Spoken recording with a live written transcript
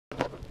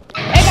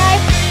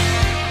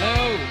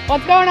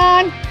What's going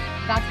on?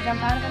 About to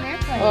jump out of an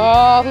airplane.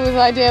 Oh, whose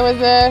idea was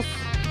this?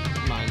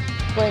 Mine.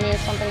 Blame me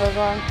if something goes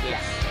wrong.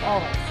 Yes.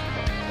 Always.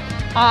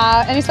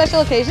 Any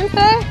special occasions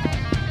today?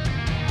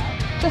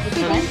 It's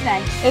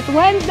Wednesday. It's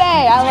Wednesday.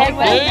 I like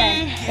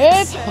Wednesday.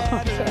 It's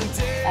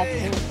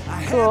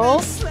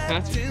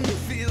That's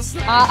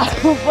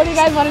cool. What do you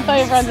guys want to tell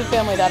your friends and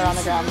family that are on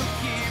the ground?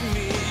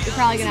 You're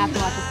probably gonna have to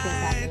watch this kiss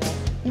after this.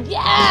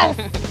 Yes!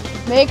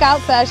 Make out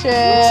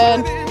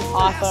session.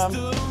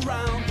 Awesome.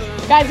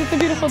 Guys, it's a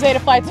beautiful day to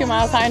fly 2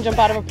 miles high and jump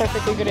out of a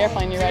perfectly good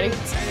airplane. You ready?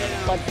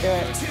 Let's do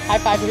it. High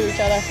five to each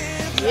other.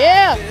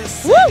 Yeah!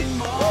 Woo!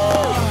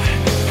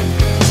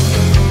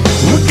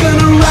 We're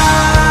gonna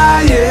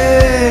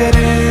riot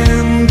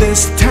in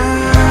this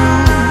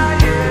town.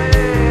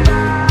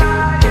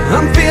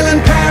 I'm feeling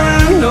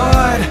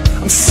paranoid.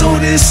 I'm so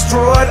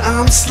destroyed.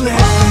 I'm slipping.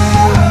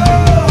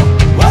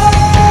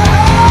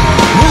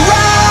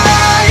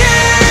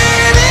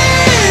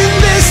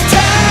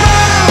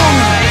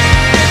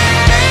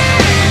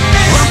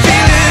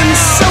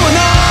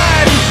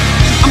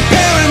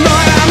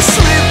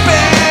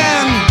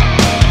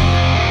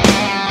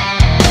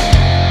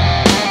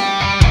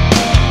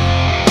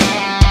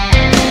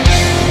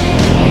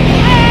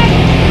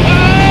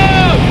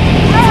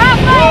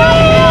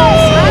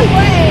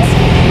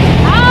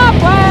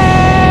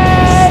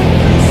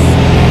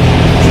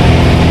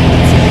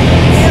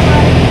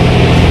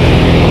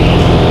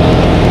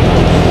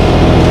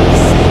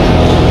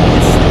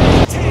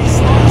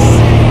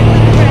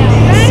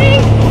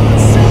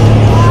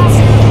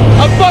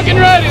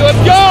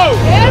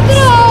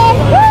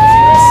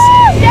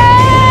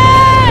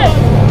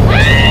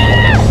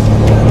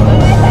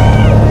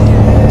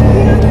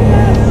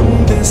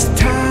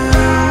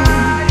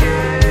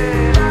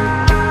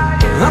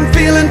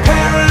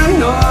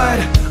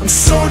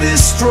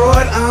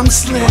 I'm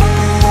slipping.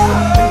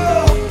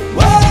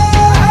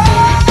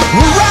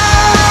 We're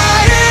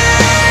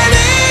riding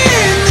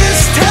in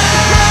this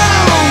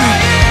town.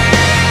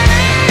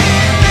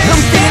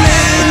 I'm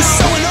feeling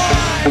so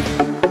annoyed.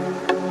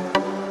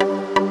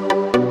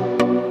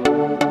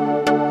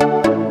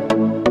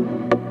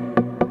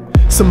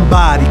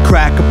 Somebody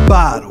crack a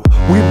bottle.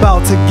 We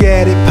about to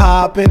get it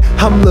poppin'.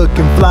 I'm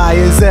looking fly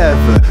as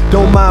ever.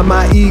 Don't mind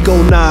my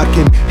ego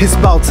knocking. It's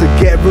about to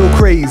get real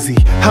crazy.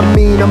 I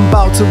mean, I'm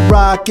about to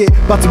rock it,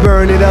 about to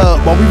burn it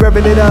up while we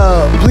revving it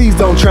up. Please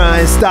don't try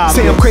and stop.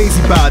 Say I'm crazy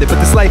about it, but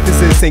this life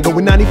is insane.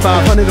 Going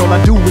 9,500, all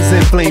I do is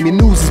inflame. Your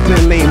news has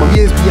been lame. I'm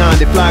years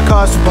beyond it. Fly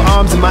cars, super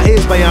arms, and my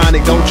ears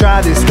bionic. Don't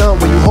try this stunt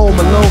when you home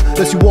alone,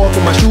 unless you walk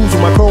in my shoes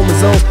with my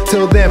chromosome.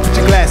 Till then, put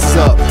your glasses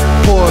up,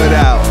 pour it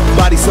out.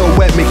 Body so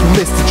wet, make you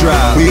miss the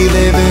drive. We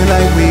living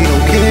like we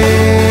don't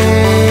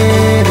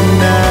care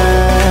tonight.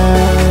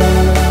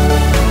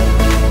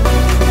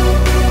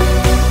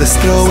 Let's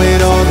throw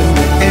it all in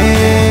the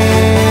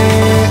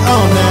air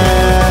all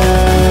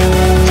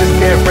night. Just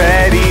get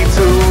ready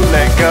to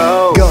let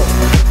go. Go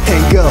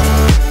and go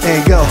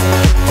and go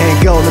and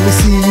go. Let me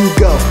see you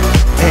go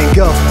and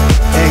go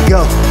and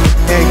go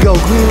and go.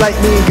 Green light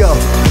me and go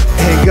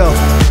and go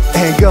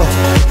and go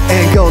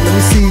and go. Let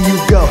me see you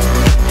go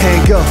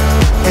and go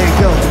and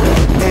go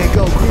and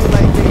go. Green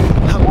light me.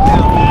 I'm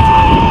down.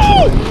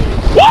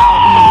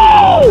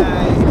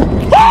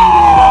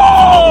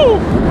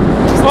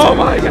 Oh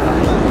my god.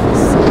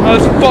 That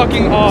was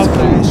fucking awesome.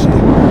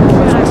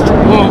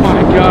 Oh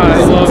my god, I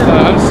love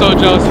that. I'm so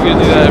jealous you can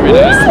do that every day.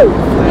 Oh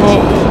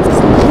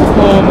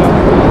my god.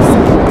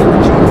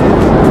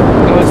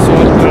 That was so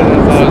much better than I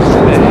thought it was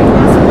today.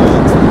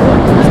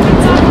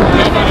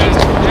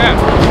 Yeah.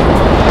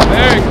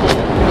 Very cool.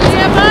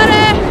 Yeah,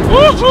 buddy!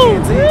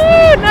 Woohoo!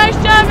 Woo! Nice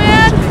job,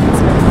 man!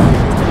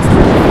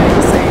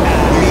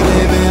 We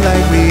living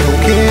like we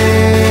don't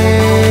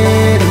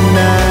care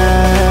tonight.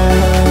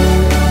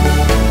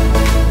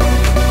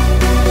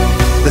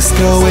 Let's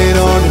throw it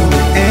all in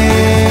the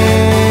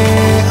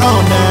air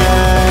all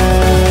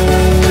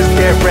night. Just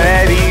get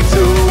ready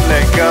to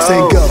let go.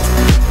 Say go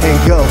and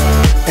go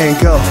and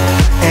go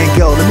and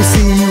go. Let me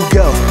see you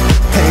go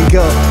and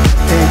go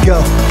and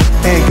go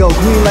and go.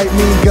 Green light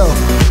me go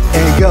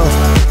and go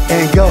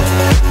and go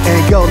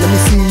and go. Let me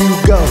see you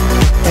go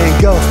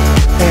and go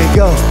and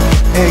go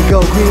and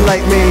go. Green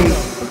light me.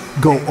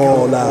 Go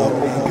all out.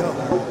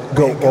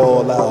 Go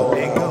all out.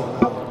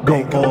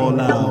 Go all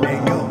out.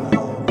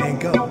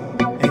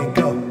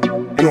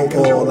 Go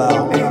all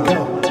out, go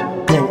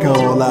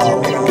all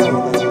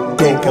out,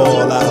 go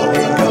all out,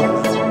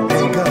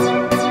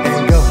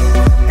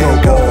 go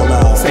all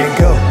out, say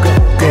go,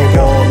 go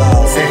all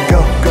out, say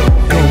go,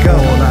 go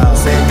all out,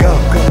 say go,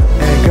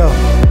 and go,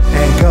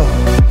 and go,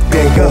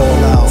 go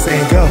all out,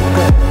 say go,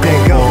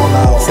 all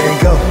out, say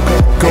go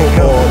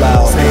all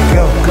out, say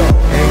go,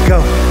 and go.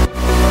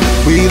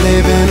 We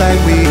living like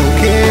we don't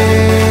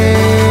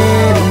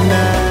care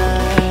tonight.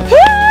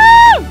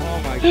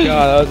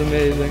 God, that was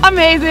amazing.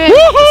 Amazing!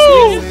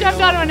 You just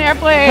jumped out of an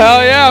airplane.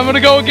 Hell yeah, I'm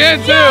gonna go again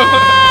too.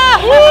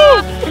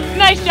 Yeah!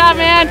 Nice job,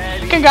 man.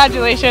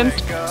 Congratulations.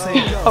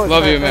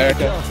 Love you,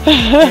 America.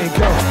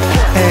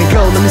 And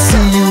go, let me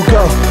see you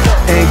go,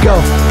 and go,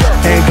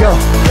 and go,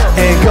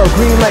 go.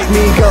 Green light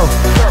mean go,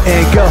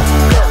 and go,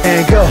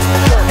 and go,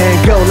 and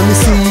go. Let me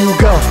see you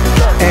go,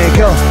 and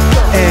go,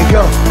 and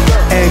go,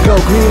 and go.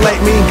 Green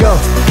light mean go,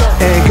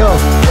 and go,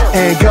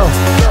 and go,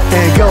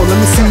 and go. Let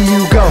me see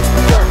you go,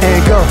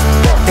 and go,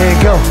 and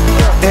go,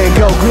 and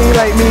go. Green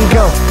light mean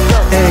go,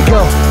 and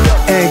go,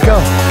 and go,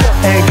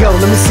 and go.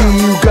 Let me see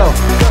you go,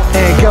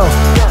 and go,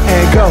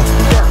 and go,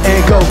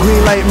 and go.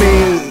 Green light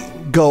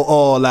mean go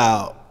all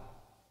out.